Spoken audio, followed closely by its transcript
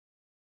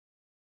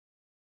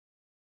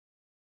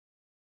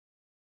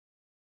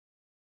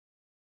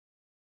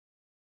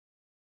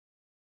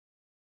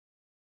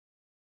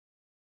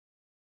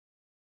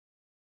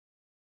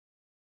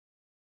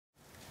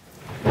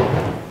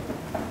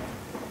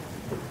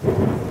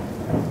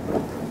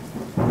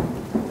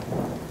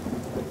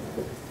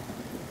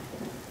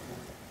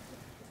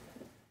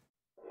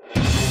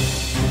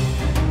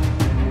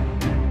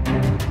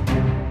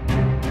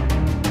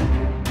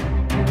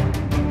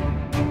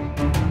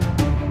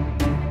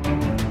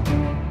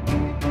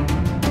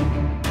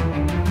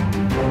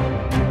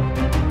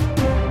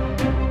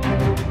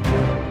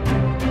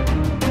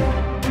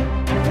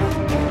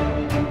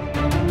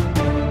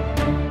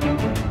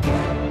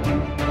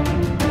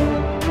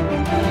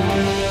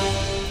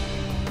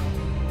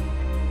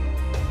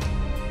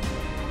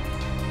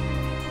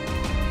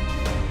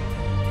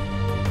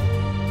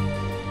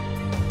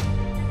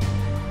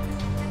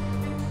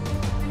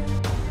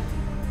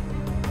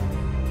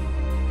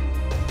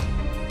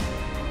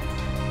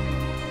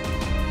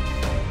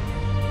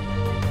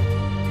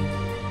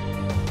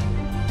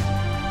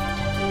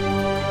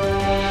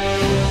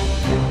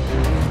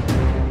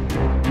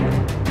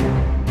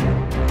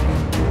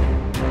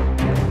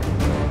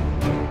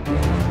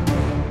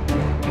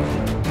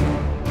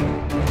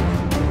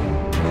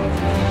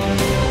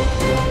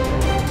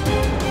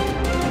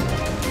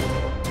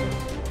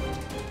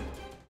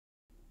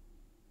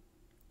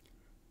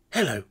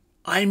Hello,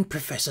 I'm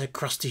Professor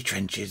Crusty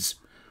Trenches,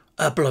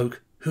 a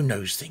bloke who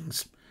knows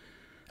things.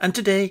 And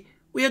today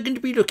we are going to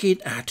be looking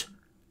at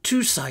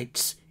two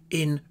sites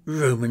in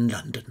Roman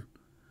London.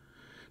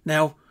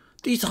 Now,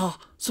 these are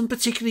some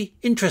particularly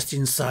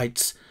interesting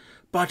sites,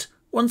 but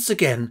once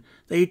again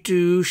they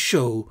do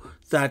show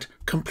that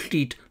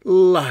complete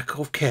lack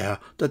of care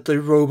that the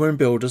Roman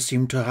builders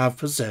seem to have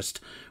possessed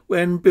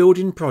when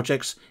building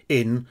projects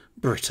in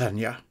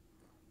Britannia.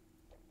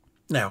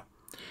 Now,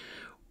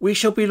 we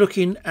shall be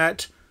looking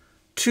at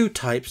two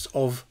types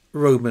of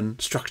Roman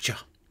structure.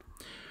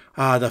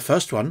 The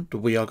first one that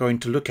we are going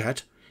to look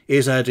at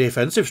is a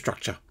defensive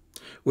structure,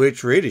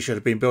 which really should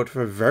have been built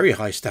for a very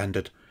high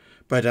standard.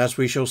 But as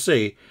we shall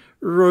see,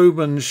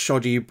 Roman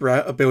shoddy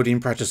building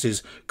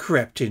practices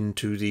crept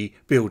into the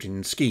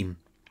building scheme.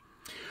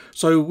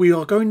 So we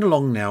are going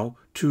along now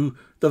to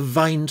the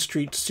Vine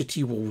Street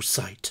City Wall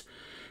site.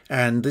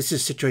 And this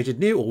is situated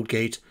near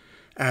Aldgate,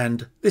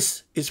 and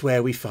this is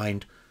where we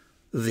find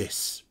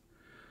this.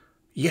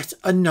 Yet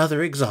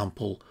another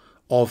example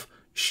of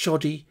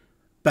shoddy,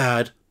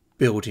 bad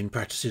building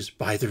practices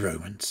by the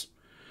Romans.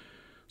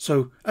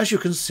 So, as you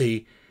can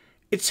see,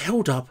 it's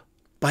held up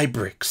by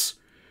bricks.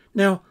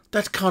 Now,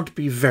 that can't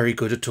be very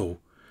good at all.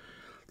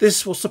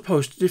 This was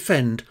supposed to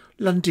defend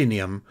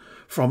Londinium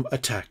from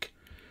attack.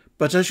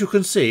 But as you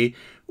can see,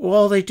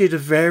 while they did a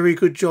very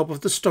good job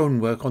of the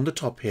stonework on the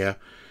top here,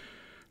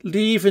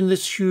 leaving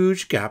this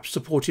huge gap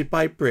supported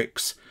by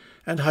bricks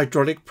and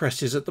hydraulic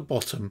presses at the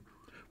bottom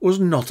was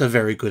not a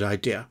very good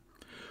idea.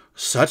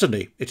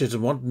 Certainly it is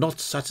not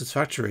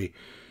satisfactory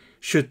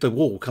should the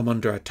wall come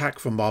under attack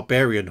from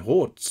barbarian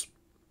hordes.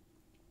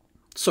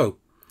 So,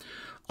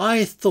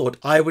 I thought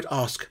I would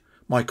ask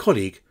my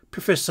colleague,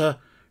 Professor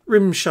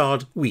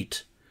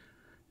Rimshard-Weet,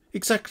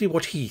 exactly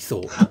what he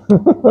thought.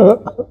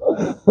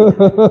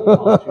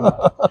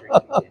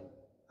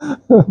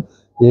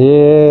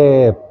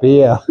 Yeah,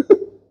 beer.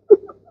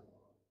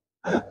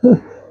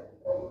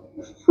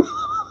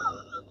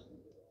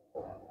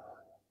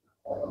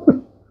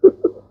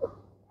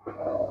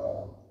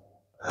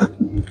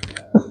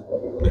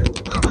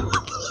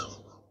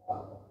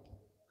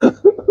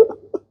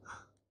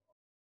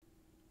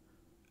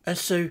 And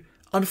so,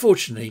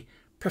 unfortunately,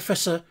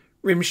 Professor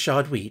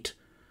Rimshard-Weet,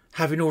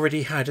 having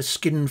already had a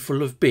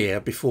skinful of beer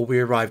before we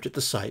arrived at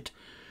the site,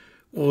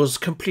 was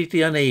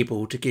completely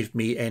unable to give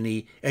me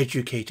any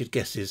educated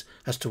guesses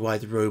as to why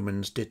the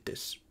Romans did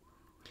this.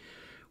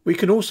 We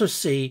can also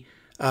see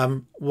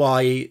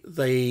why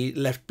they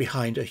left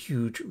behind a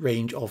huge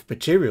range of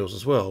materials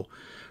as well,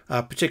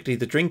 particularly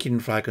the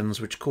drinking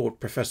flagons which caught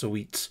Professor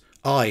Wheat's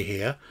eye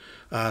here.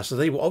 So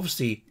they were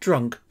obviously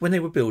drunk when they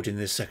were building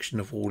this section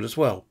of wall as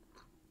well,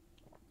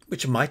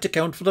 which might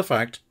account for the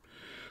fact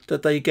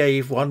that they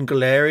gave one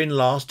glaring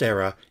last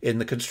error in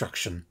the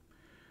construction.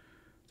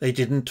 They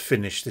didn't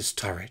finish this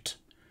turret.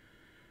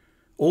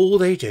 All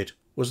they did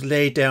was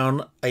lay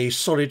down a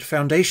solid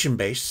foundation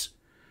base,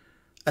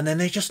 and then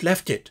they just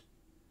left it.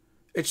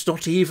 It's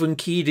not even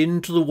keyed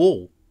into the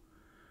wall.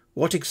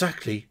 What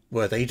exactly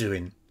were they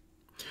doing?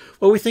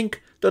 Well, we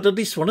think that at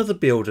least one of the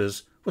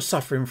builders was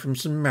suffering from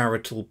some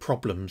marital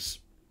problems.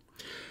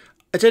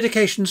 A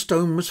dedication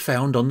stone was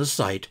found on the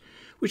site,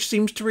 which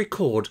seems to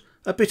record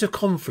a bit of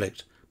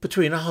conflict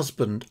between a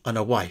husband and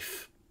a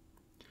wife.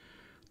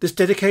 This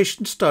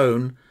dedication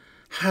stone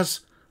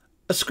has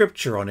a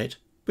scripture on it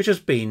which has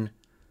been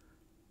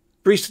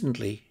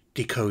recently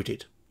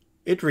decoded.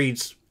 It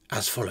reads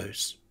as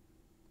follows.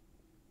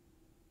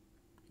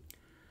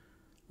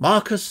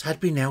 Marcus had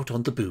been out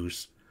on the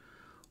booze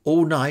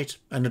all night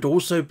and had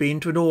also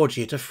been to an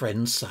orgy at a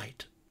friend's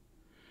site.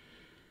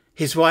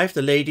 His wife,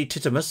 the Lady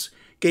Titimus,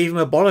 gave him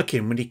a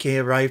bollocking when he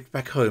arrived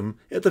back home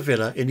at the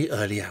villa in the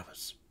early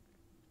hours.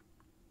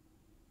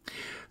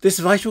 This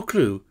vital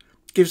clue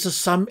gives us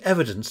some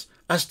evidence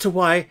as to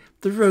why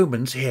the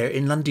Romans here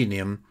in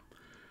Londinium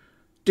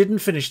didn't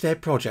finish their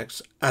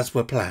projects as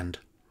were planned.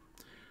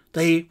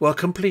 They were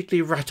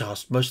completely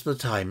rat-assed most of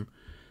the time,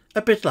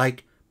 a bit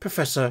like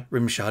Professor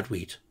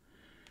Rimshard-Weet,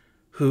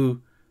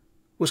 who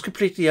was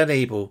completely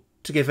unable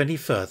to give any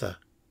further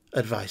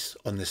advice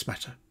on this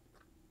matter.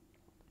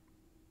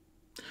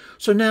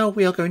 So now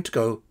we are going to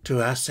go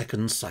to our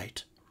second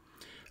site.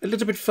 A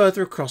little bit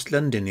further across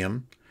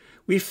Londinium,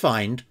 we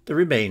find the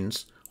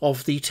remains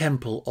of the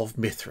Temple of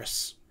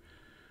Mithras,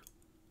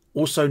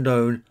 also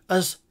known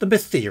as the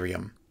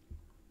Mytherium.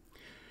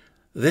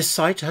 This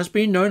site has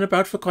been known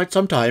about for quite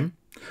some time,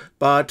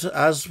 but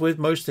as with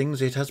most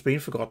things, it has been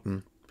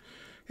forgotten.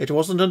 It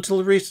wasn't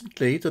until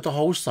recently that the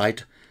whole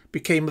site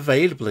became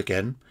available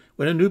again,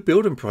 when a new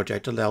building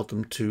project allowed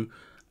them to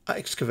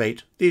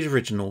excavate the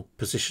original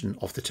position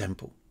of the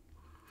temple.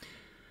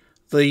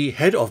 The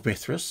head of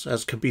Mithras,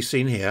 as can be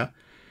seen here,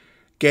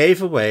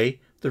 gave away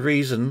the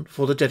reason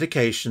for the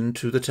dedication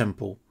to the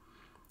temple,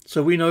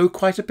 so we know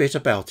quite a bit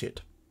about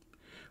it.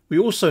 We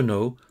also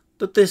know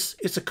that this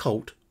is a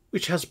cult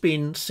which has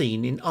been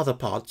seen in other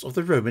parts of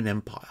the Roman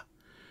Empire.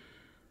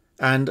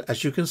 And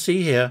as you can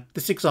see here,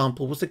 this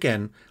example was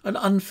again an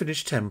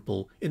unfinished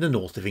temple in the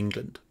north of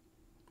England.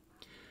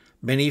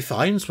 Many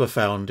finds were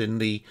found in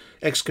the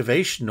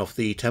excavation of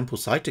the temple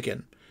site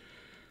again,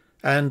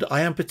 and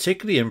I am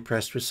particularly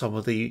impressed with some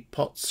of the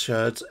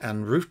potsherds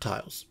and roof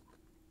tiles.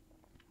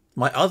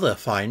 My other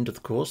find,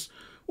 of course,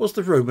 was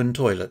the Roman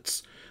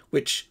toilets,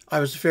 which I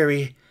was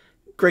very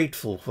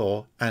grateful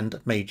for and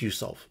made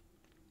use of.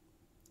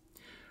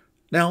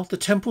 Now, the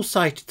temple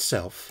site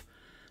itself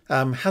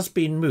has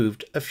been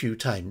moved a few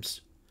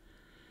times.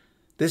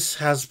 This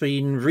has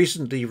been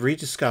recently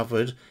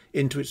rediscovered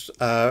into its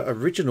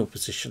original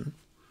position,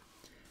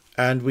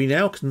 and we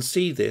now can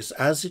see this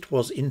as it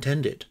was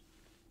intended.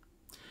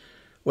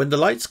 When the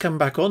lights come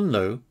back on,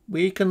 though,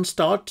 we can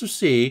start to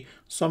see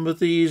some of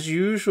these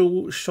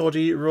usual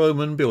shoddy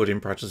Roman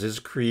building practices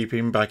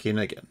creeping back in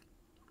again.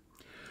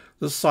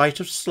 The sight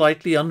of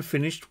slightly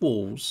unfinished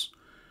walls,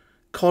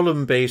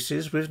 column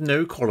bases with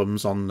no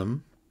columns on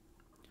them,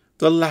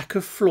 the lack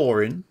of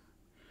flooring,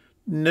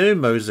 no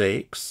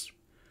mosaics,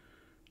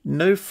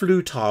 no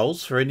flue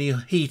tiles for any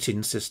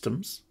heating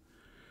systems,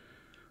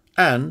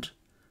 and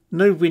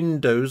no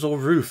windows or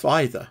roof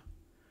either,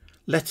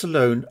 let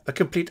alone a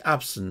complete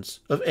absence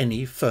of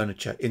any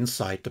furniture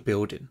inside the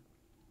building.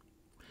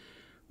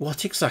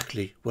 What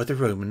exactly were the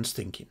Romans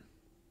thinking?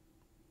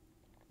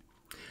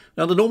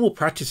 Now, the normal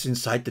practice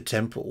inside the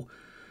temple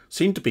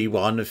seemed to be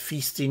one of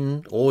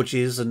feasting,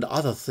 orgies, and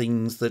other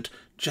things that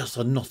just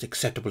are not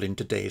acceptable in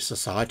today's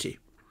society.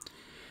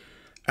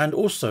 And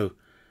also,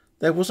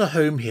 there was a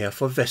home here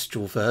for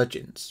Vestal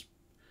virgins.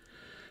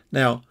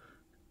 Now,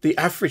 the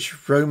average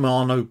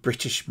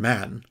Romano-British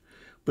man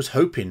was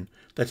hoping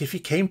that if he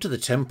came to the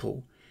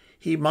temple,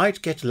 he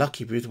might get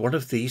lucky with one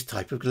of these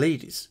type of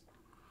ladies.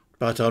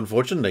 But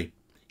unfortunately,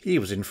 he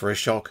was in for a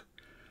shock,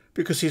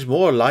 because he's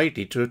more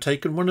likely to have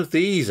taken one of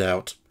these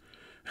out.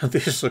 And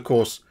this, of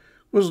course,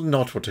 was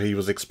not what he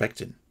was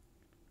expecting.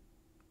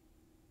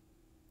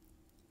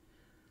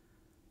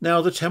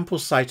 Now, the temple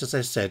site, as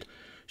I said,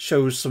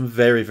 shows some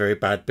very, very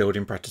bad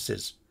building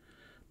practices,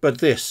 but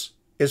this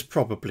is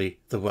probably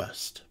the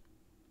worst.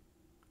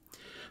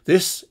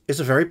 This is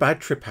a very bad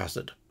trip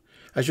hazard.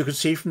 As you can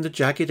see from the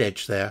jagged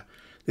edge there,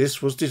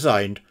 this was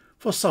designed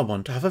for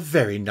someone to have a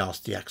very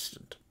nasty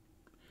accident.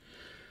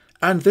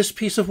 And this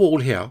piece of wall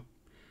here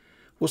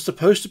was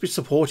supposed to be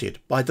supported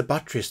by the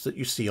buttress that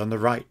you see on the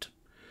right.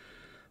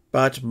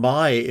 But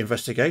my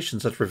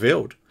investigations had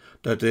revealed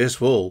that this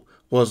wall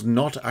was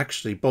not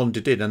actually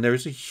bonded in, and there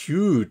is a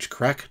huge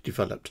crack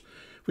developed,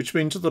 which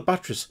means that the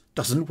buttress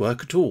doesn't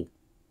work at all.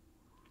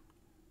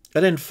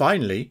 And then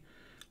finally,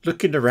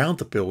 looking around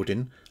the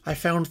building, I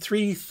found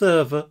 3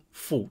 further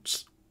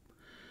faults.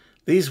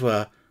 These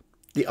were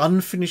the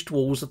unfinished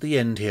walls at the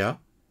end here,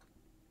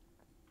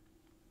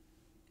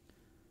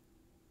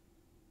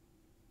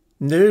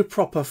 no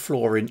proper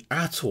flooring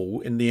at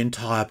all in the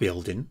entire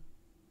building,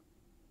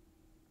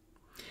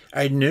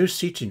 and no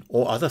seating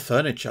or other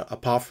furniture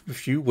apart from a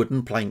few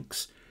wooden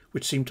planks,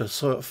 which seemed to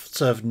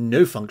serve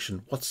no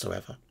function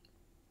whatsoever.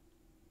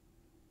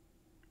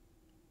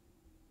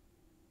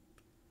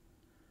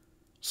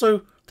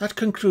 So that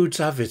concludes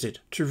our visit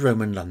to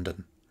Roman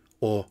London,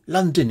 or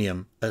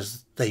Londinium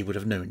as they would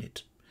have known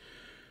it.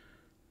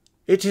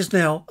 It is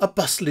now a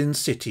bustling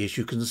city, as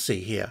you can see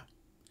here,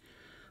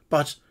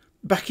 but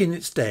back in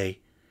its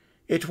day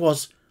it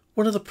was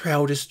one of the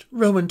proudest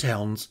Roman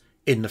towns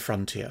in the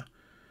frontier,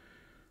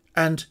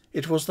 and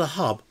it was the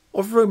hub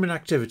of Roman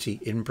activity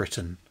in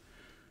Britain.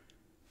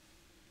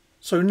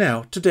 So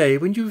now, today,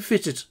 when you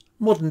visit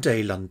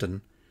modern-day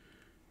London,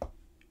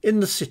 in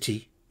the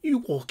city you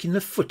walk in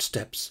the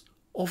footsteps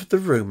of the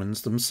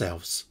Romans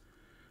themselves.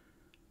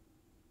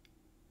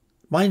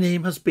 My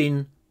name has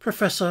been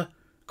Professor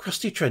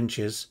Crusty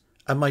Trenches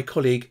and my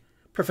colleague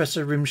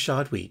Professor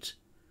Rimshard-Weet,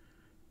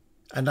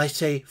 and I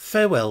say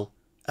farewell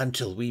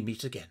until we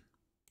meet again.